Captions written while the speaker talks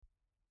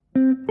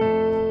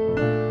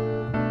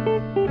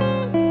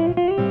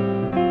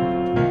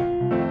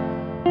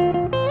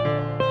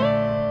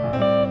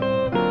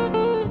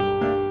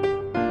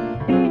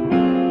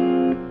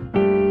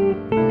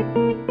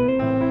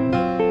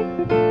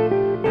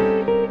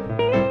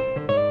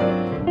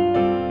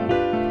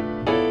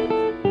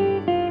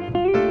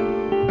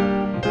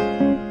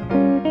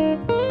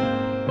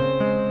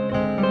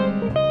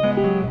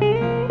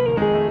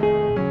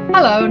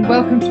Hello and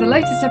welcome to the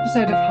latest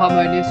episode of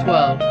Harmonious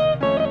World.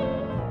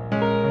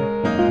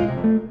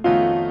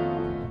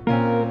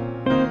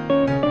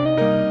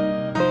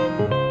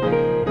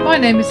 My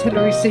name is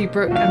Hilary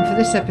Seabrook, and for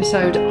this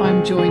episode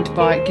I'm joined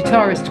by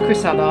guitarist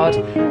Chris Allard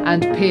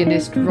and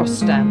pianist Ross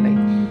Stanley.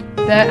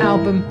 Their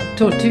album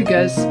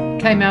Tortugas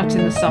came out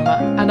in the summer,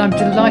 and I'm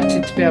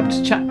delighted to be able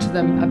to chat to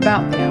them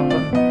about the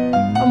album.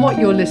 And what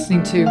you're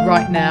listening to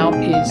right now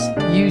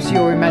is Use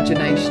Your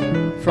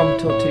Imagination from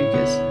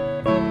Tortugas.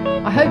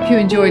 I hope you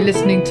enjoy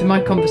listening to my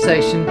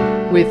conversation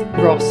with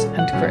Ross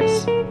and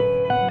Chris.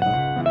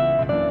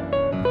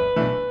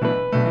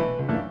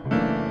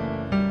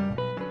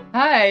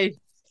 Hi.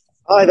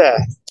 Hi there.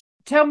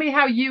 Tell me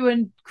how you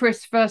and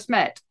Chris first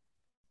met.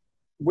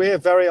 We're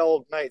very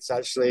old mates,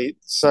 actually.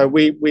 So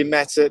we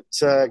met at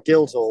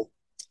Guildhall.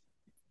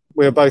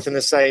 We were both in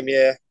the same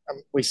year.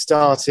 And we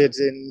started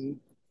in,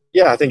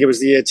 I think it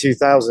was the year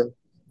 2000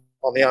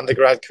 on the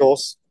undergrad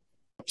course.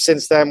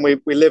 Since then, we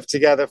lived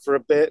together for a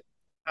bit.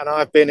 And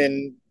I've been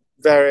in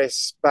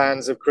various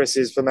bands of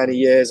Chris's for many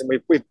years. And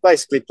we've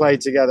basically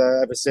played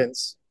together ever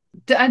since.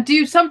 And do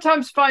you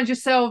sometimes find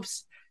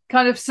yourselves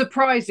kind of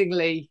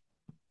surprisingly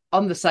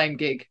on the same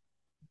gig?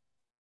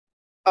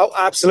 Oh,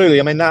 absolutely.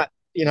 I mean,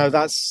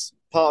 that's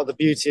part of the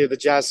beauty of the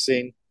jazz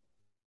scene.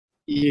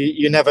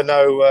 You never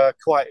know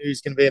quite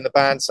who's going to be in the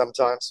band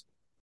sometimes.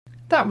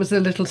 That was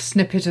a little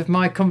snippet of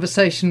my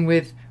conversation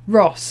with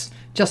Ross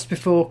just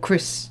before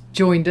Chris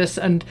joined us,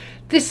 and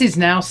this is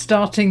now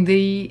starting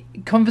the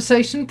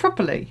conversation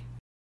properly.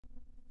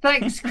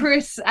 Thanks,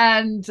 Chris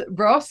and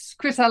Ross,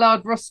 Chris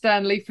Allard, Ross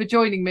Stanley, for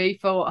joining me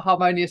for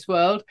Harmonious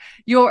World.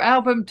 Your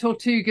album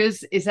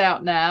Tortugas is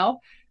out now,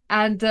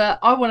 and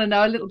I want to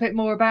know a little bit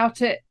more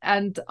about it.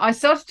 And I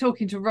started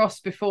talking to Ross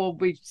before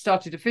we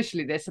started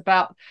officially this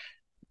about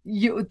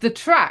the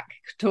track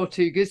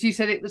Tortugas. You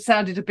said it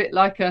sounded a bit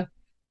like a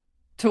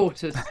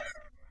tortoise.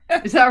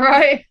 Is that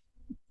right?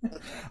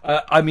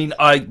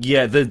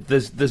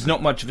 There's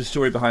not much of a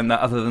story behind that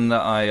other than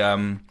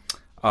that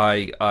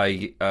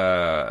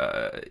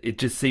it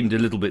just seemed a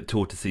little bit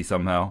tortoisey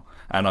somehow,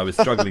 and I was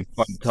struggling to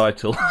find the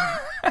title.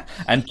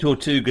 And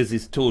Tortugas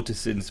is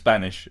tortoise in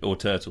Spanish, or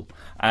turtle,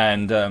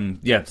 and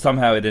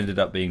somehow it ended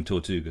up being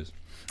Tortugas.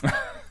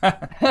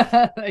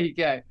 There you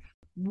go.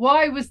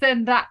 Why was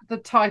then that the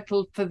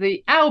title for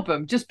the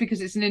album? Just because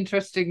it's an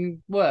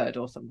interesting word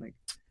or something?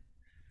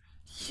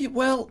 Yeah,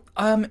 well,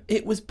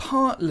 it was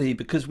partly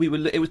because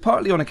it was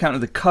partly on account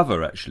of the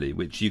cover, actually,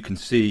 which you can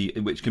see,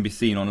 which can be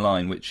seen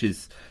online, which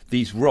is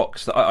these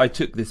rocks. I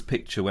took this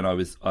picture when I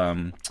was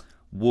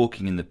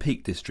walking in the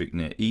Peak District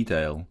near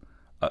Edale,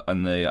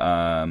 on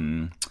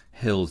the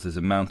hills. There's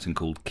a mountain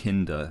called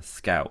Kinder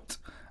Scout,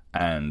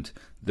 and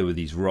there were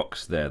these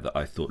rocks there that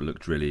I thought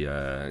looked really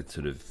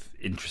sort of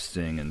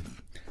interesting, and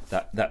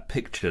that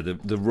picture,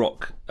 the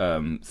rock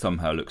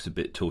somehow looks a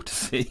bit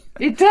tortoisey.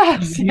 It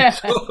does, yeah.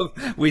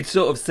 We'd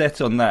sort of set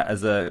on that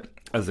as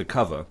a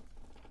cover,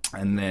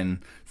 and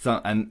then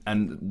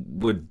and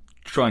we're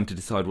trying to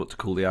decide what to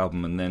call the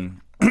album, and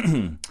then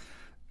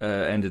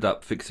ended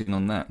up fixing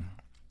on that.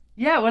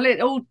 Yeah, well,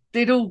 it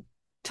all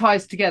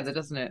ties together,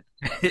 doesn't it?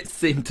 It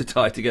seemed to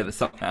tie together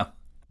somehow.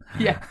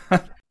 Yeah.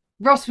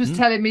 Ross was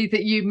telling me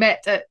that you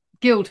met at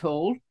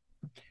Guildhall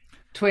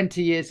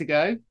 20 years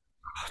ago.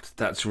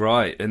 That's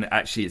right, and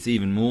actually, it's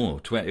even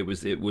more. It was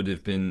the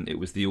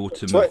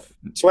autumn of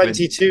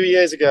 22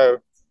 years ago.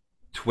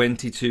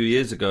 22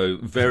 years ago,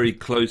 very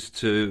close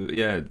to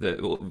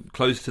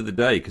close to the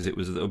day, because it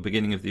was the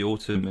beginning of the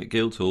autumn at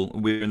Guildhall.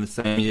 We were in the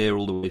same year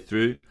all the way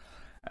through,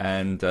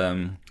 and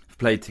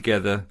played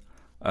together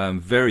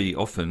very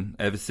often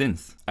ever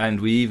since. And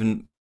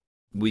when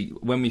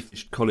we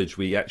finished college,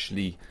 we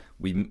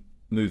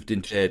moved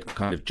into a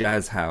kind of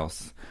jazz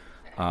house.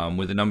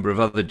 With a number of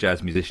other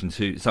jazz musicians,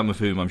 some of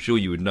whom I'm sure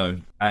you would know,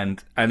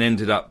 and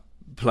ended up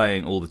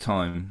playing all the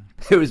time.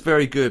 It was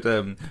very good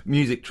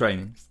music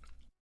training.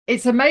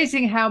 It's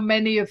amazing how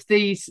many of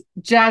these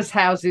jazz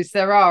houses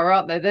there are,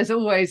 aren't there? There's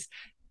always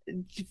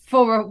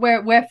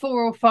where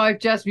 4 or 5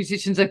 jazz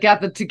musicians are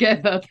gathered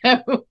together.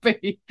 There will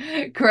be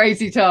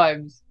crazy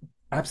times.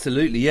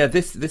 Absolutely, yeah.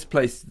 This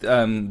place,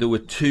 there were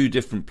 2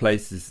 different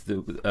places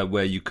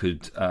where you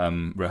could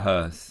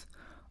rehearse.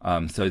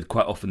 So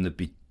quite often there'd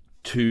be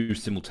 2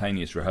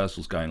 simultaneous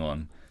rehearsals going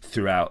on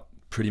throughout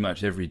pretty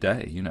much every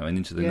day, and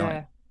into the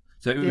night.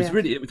 So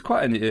it was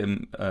quite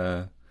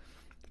an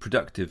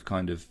productive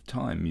kind of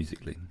time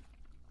musically.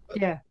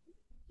 Yeah.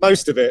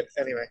 Most of it,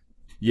 anyway.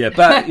 Yeah,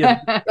 but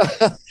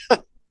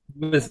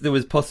there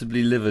was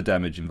possibly liver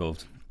damage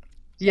involved.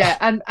 Yeah,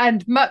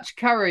 and much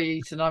curry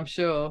eaten, I'm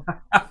sure.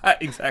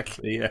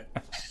 Exactly, yeah.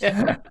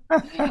 Yeah.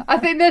 I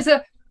think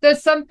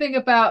there's something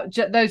about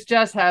those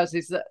jazz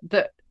houses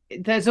that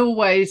there's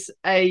always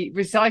a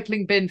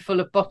recycling bin full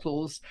of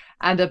bottles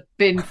and a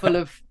bin full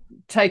of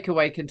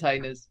takeaway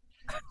containers.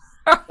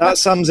 That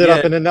sums it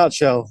up in a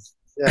nutshell.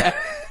 Yeah.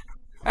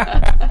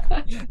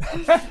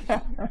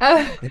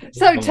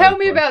 So tell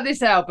me about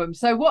this album.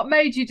 So what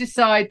made you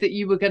decide that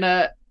you were going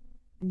to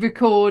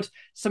record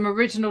some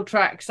original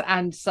tracks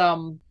and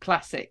some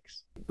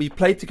classics? We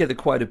played together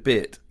quite a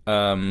bit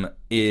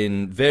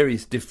in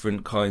various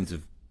different kinds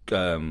of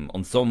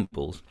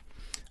ensembles,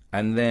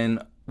 and then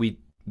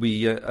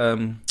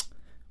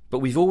but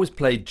we've always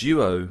played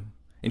duo.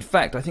 In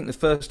fact, I think the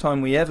first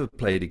time we ever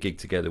played a gig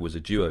together was a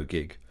duo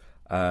gig,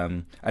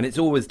 and it's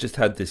always just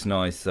had this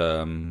nice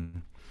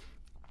vibe.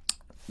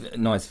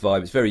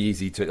 It's very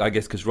easy to, I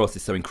guess, because Ross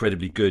is so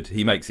incredibly good.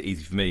 He makes it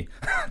easy for me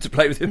to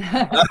play with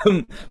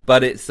him.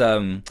 But it's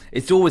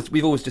always,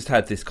 we've always just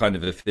had this kind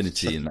of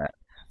affinity in that,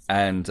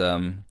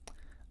 and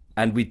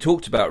we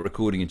talked about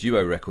recording a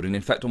duo record. And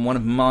in fact, on one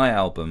of my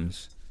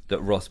albums that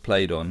Ross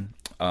played on,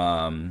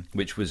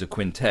 which was a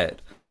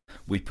quintet,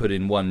 we put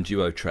in one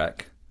duo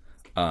track,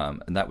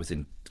 and that was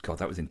in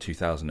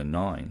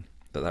 2009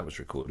 that was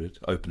recorded.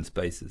 Open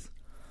Spaces.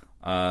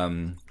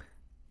 We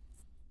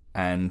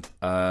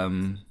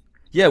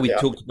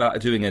talked about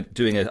doing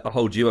a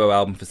whole duo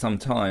album for some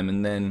time,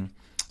 and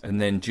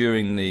then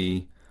during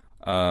the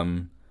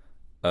one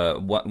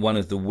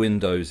of the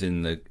windows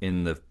in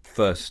the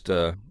first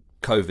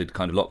COVID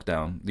kind of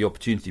lockdown, the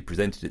opportunity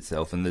presented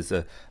itself, and there's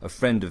a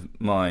friend of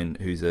mine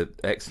who's an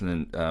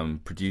excellent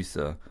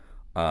producer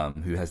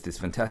who has this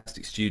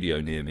fantastic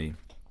studio near me,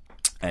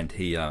 and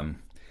he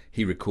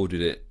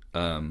recorded it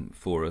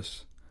for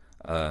us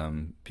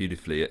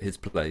beautifully at his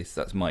place.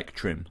 That's Mike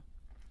Trim.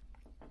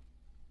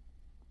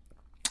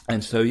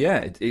 And so,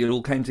 it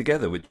all came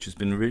together, which has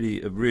been a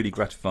really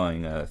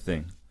gratifying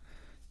thing.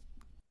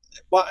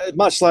 Well,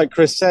 much like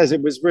Chris says,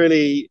 it was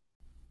really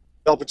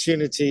the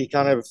opportunity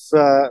kind of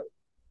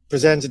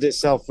presented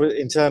itself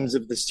in terms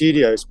of the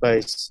studio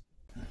space,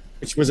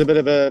 which was a bit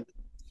of a,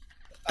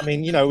 I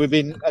mean, we've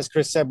been, as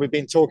Chris said, we've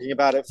been talking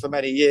about it for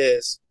many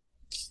years,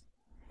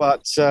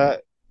 but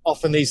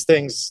often these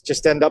things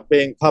just end up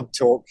being pub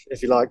talk,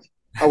 if you like.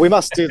 Oh, we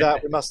must do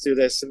that, we must do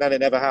this, and then it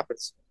never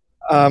happens.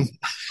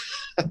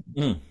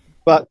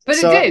 But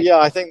so, it did. Yeah,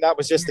 I think that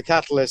was just the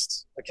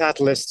catalyst.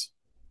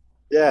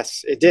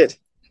 Yes, it did.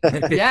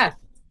 Yeah.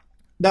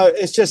 No,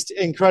 it's just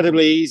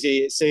incredibly easy.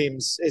 It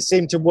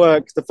seemed to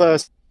work the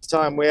first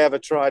time we ever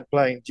tried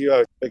playing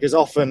duo, because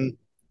often the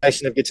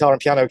combination of guitar and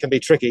piano can be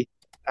tricky,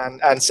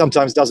 and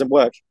sometimes doesn't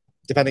work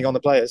depending on the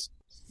players.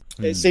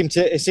 It seemed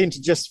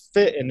to just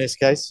fit in this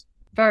case.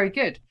 Very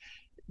good.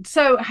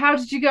 So, how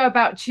did you go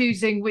about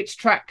choosing which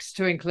tracks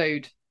to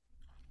include?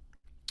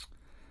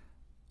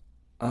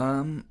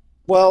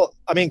 Well,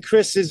 I mean,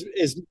 Chris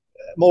is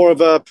more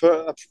of a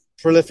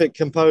prolific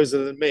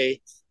composer than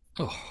me,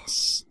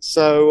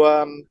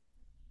 so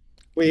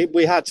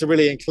we had to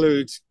really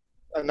include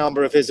a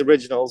number of his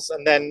originals,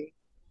 and then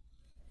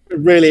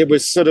really it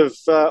was sort of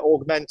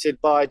augmented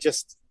by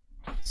just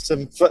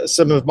some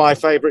of my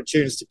favourite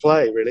tunes to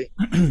play. Really,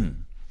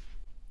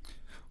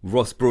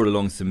 Ross brought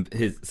along some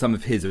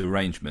of his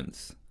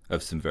arrangements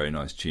of some very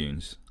nice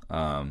tunes.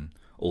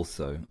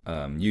 Also,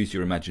 Use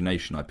Your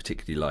Imagination I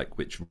particularly like,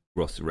 which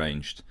Ross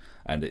arranged,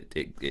 and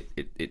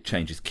it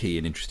changes key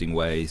in interesting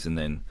ways, and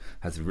then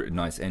has a really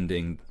nice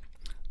ending.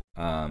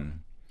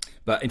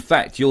 But in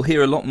fact, you'll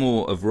hear a lot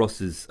more of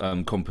Ross's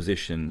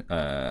composition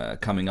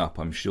coming up,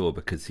 I'm sure,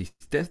 because he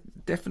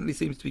definitely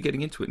seems to be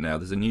getting into it now.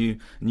 There's a new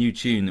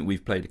tune that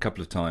we've played a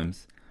couple of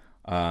times,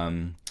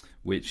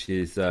 which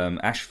is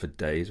Ashford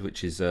Days,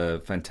 which is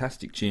a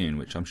fantastic tune,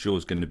 which I'm sure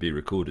is going to be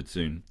recorded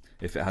soon,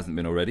 if it hasn't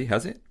been already.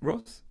 Has it,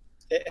 Ross?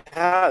 It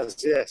has,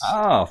 yes.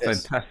 Ah,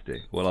 yes.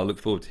 Fantastic. Well, I look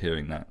forward to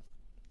hearing that.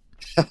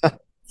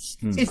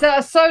 Is that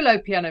a solo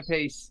piano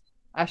piece,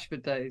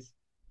 Ashford Days?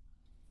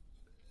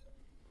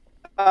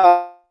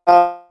 It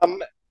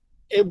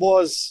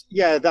was,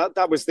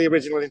 that was the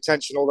original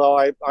intention, although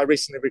I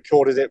recently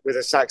recorded it with a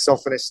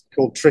saxophonist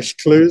called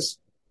Trish Clues.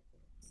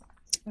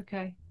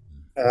 Okay.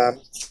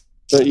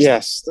 But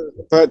yes,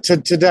 but to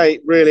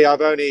date, really,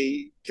 I've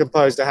only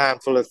composed a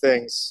handful of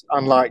things,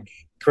 unlike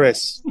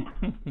Chris,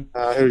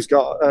 who's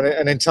got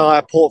an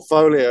entire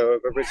portfolio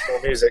of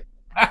original music.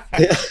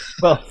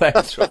 Well,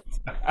 thanks.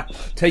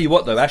 Tell you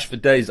what, though,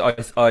 Ashford Days,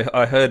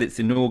 I heard its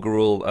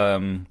inaugural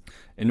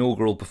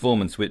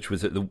performance, which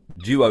was at the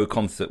duo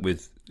concert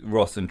with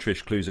Ross and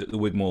Trish Clues at the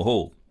Wigmore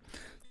Hall.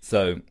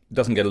 So it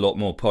doesn't get a lot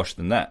more posh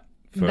than that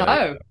for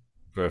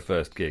a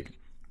first gig.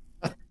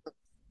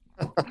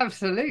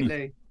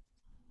 Absolutely.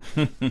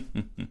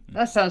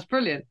 That sounds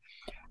brilliant.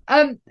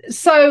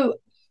 So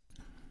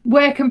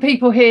where can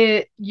people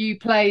hear you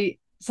play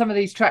some of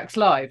these tracks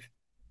live?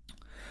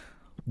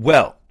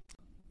 Well,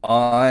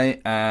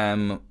 I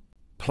am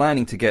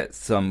planning to get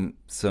some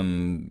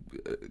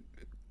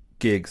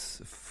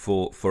gigs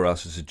for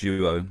us as a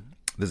duo.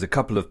 There's a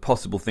couple of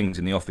possible things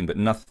in the offing, but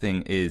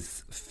nothing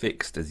is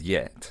fixed as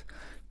yet.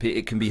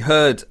 It can be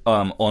heard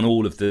on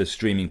all of the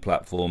streaming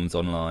platforms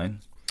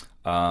online,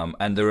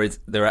 and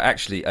there are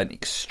actually an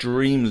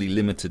extremely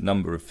limited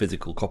number of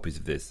physical copies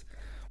of this,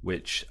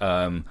 which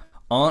aren't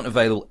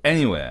available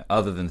anywhere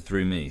other than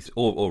through me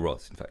or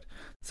Ross, in fact.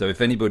 So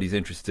if anybody's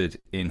interested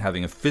in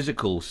having a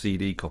physical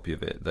CD copy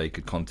of it, they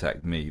could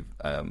contact me.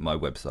 My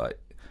website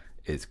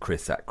is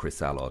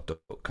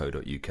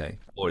chris@chrisallard.co.uk,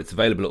 or it's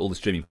available at all the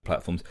streaming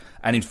platforms.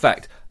 And in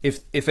fact,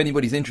 if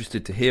anybody's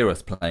interested to hear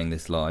us playing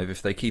this live,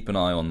 if they keep an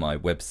eye on my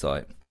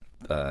website,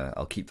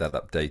 I'll keep that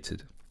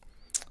updated.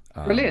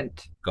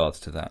 Brilliant. Regards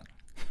to that.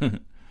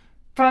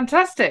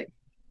 Fantastic.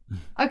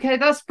 Okay,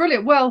 that's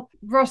brilliant. Well,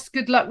 Ross,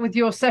 good luck with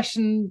your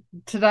session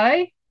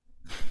today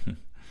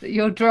that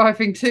you're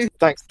driving to.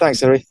 Thanks,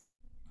 Hilary.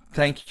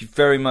 Thank you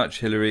very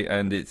much, Hilary,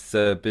 and it's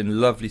been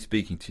lovely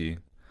speaking to you.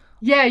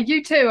 Yeah,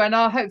 you too, and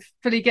I'll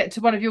hopefully get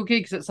to one of your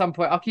gigs at some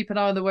point. I'll keep an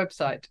eye on the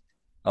website.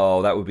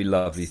 Oh, that would be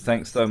lovely.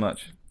 Thanks so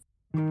much.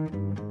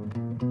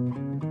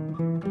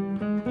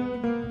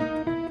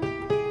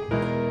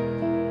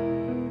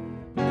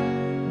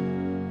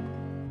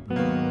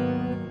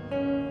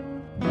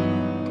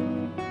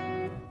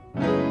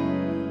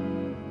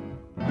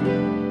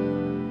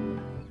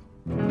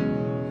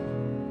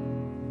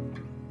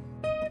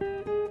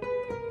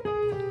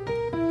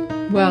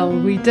 Well,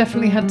 we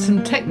definitely had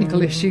some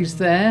technical issues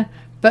there,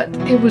 but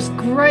it was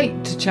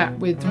great to chat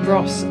with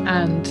Ross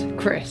and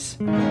Chris.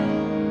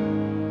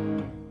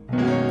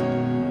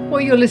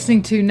 What you're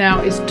listening to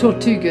now is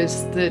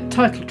Tortugas, the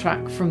title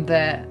track from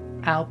their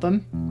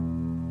album.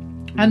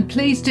 And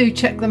please do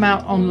check them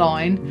out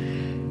online,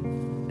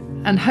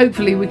 and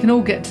hopefully we can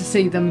all get to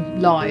see them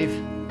live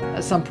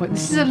at some point.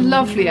 This is a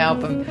lovely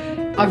album.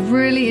 I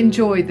really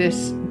enjoy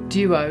this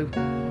duo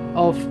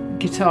of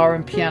guitar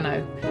and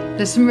piano.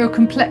 There's some real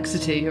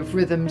complexity of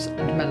rhythms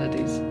and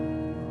melodies.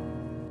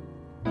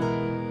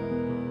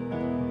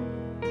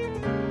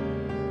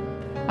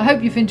 I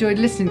hope you've enjoyed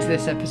listening to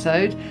this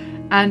episode,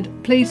 and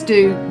please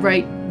do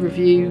rate,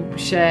 review,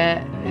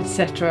 share,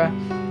 etc.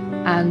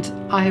 And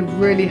I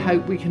really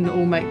hope we can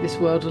all make this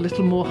world a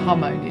little more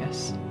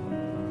harmonious.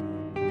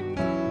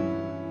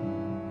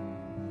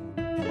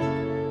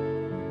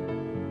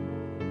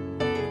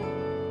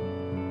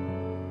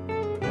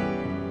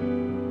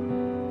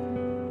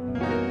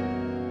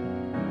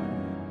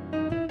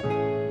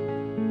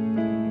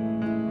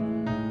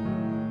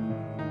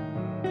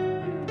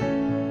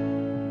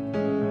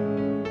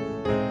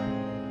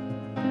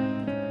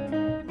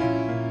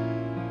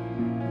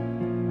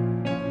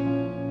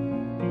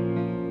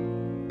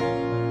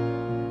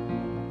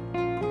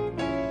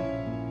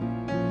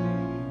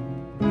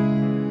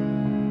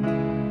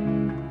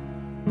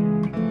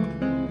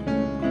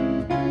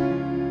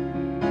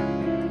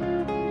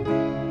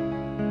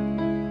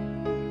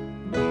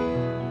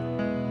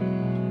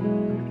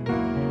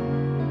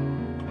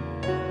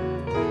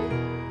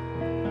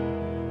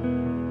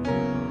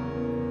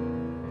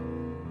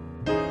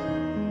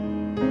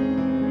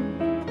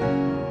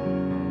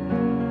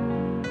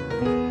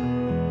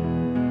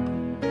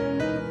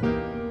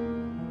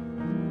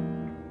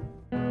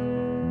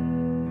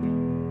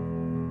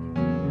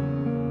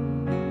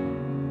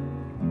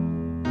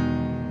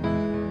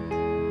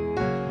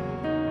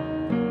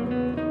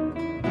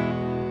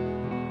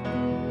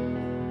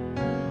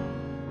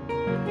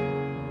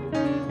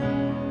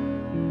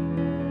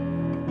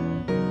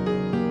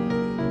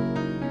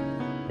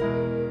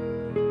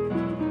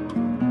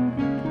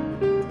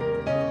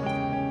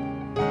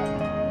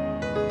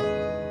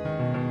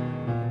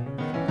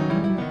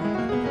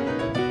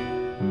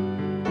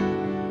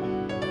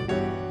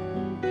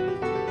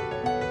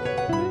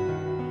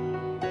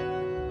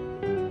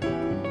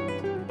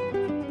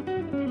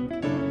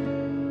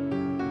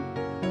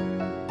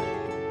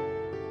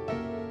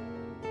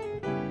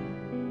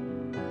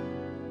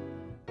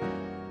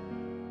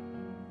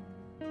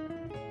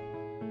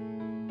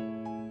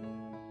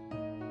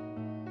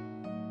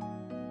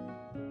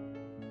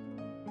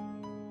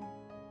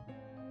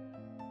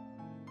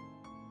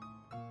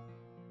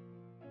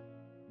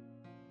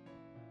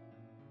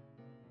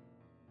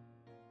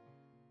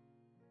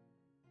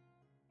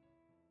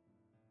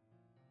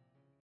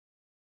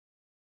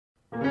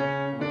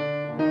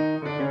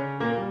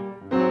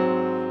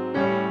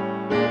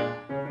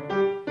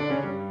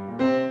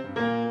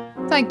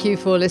 Thank you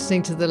for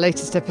listening to the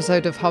latest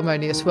episode of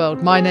Harmonious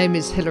World. My name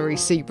is Hilary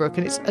Seabrook,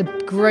 and it's a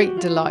great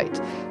delight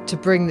to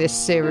bring this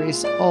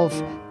series of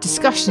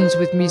discussions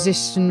with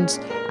musicians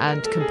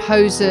and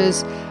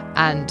composers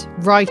and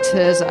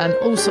writers and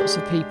all sorts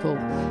of people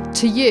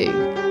to you.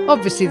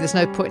 Obviously, there's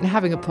no point in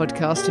having a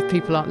podcast if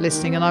people aren't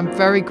listening, and I'm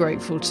very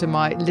grateful to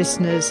my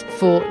listeners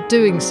for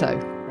doing so.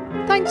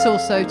 Thanks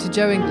also to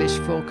Joe English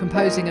for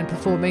composing and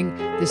performing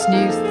this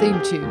new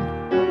theme tune.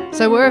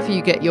 So wherever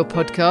you get your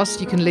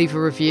podcast, you can leave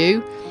a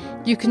review.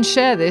 You can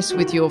share this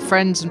with your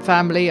friends and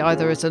family,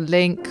 either as a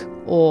link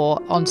or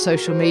on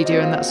social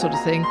media and that sort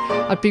of thing.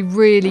 I'd be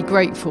really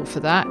grateful for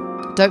that.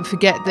 Don't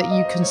forget that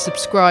you can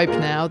subscribe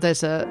now.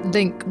 There's a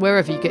link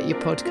wherever you get your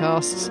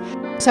podcasts.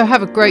 So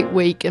have a great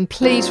week, and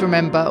please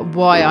remember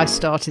why I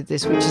started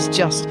this, which is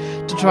just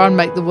to try and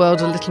make the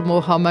world a little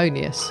more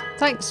harmonious.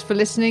 Thanks for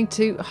listening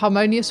to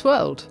Harmonious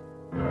World.